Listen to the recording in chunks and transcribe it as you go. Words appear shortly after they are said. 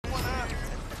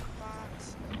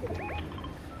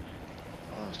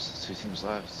2 teams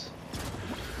left.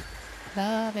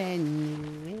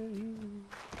 Loving you.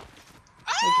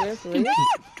 Like, seriously?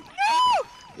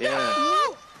 Yeah.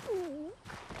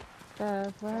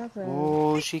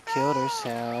 Oh, she killed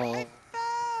herself.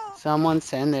 Someone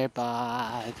send their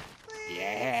bot.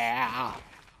 Yeah.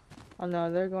 Oh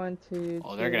no, they're going to.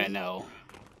 Oh, they're gonna know.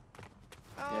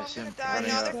 Oh, Yeah, I'm see gonna him die. running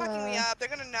No, they're up. fucking me up. They're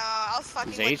gonna know. I was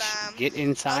fucking with Zach, them. get I was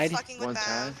inside. fucking with One them.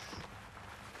 time.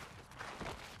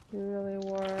 You really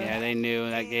were. Yeah, they knew.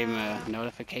 That gave them Yeah. a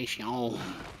notification.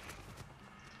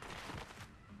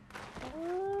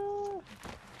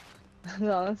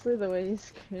 Honestly, the way you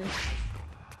screamed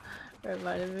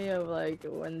reminded me of like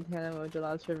when Tana Mojo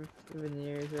lost her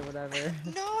veneers or whatever.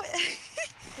 No,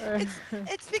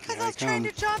 it's because Here I it was trying to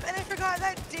comes. jump and I forgot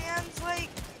that Dan's like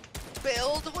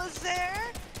build was there.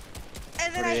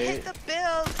 And then I hit 48. the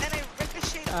build and I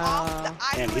ricocheted off the Damn,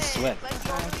 island. he slipped. Like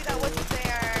normally that wasn't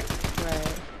there. Right.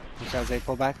 Which house they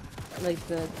pull back? Like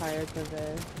the Pirates of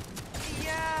the.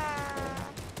 Yeah.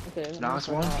 Okay. Knox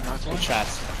one. Knox one. Good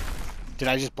shots. Did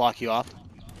I just block you off?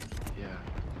 Yeah.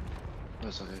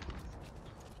 That's okay.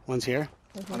 One's here.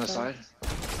 On the side. You got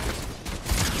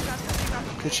this, you got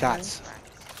this. Good shots.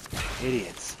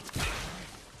 Idiots.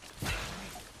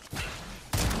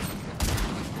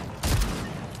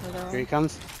 Here he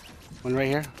comes. One right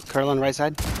here. Curl on the right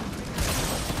side.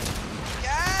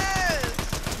 Yes!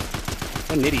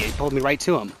 What an idiot. He pulled me right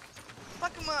to him.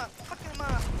 Fuck him up. Fuck him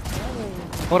up.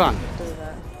 Hold on. Do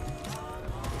that.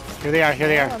 Here they are. Here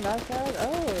they Oh, are. on that side?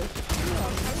 Oh,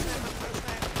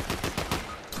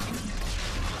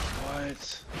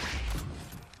 What?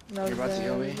 no, You're about to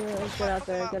heal me? Get out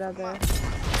there, get out there.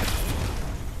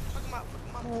 Fuck him up.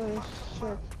 Fuck him up. Holy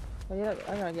shit. Oh, yeah,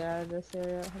 I gotta get out of this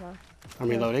area. Hold on. I'm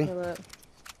reloading. Heal up.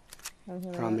 I'm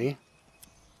healing From up. me.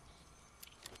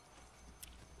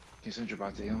 Can you send your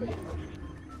bot to heal me?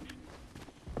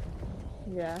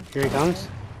 Yeah. Here he comes.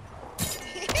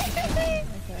 Okay, I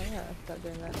gotta stop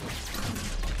doing that.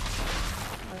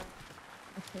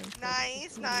 Okay.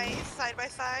 Nice, nice. Side by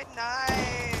side.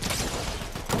 Nice.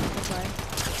 Okay.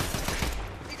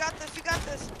 You got this. You got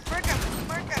this. Work him.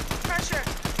 Work him. Pressure.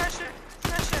 Pressure.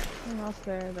 Pressure. I'm not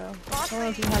fair though. Boss I don't know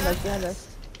if lady, you have yeah. this, get this.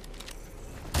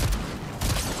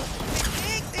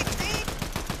 They think.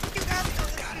 You got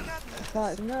this. You got this.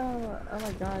 Fuck, no. Oh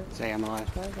my god. Say I'm alive.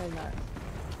 Why did I not?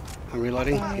 I'm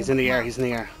reloading. He's in the air. He's in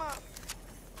the air. Come up.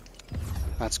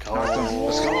 Let's go.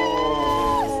 Let's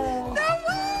go. No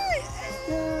way!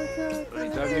 Hey,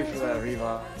 W for that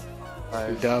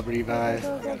revive. Dub revive. Do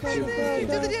the dance.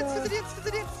 Do the dance. Do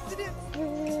the dance. Do the dance.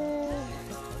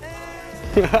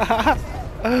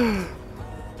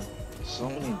 So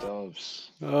many dubs.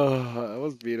 Oh, that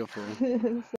was beautiful.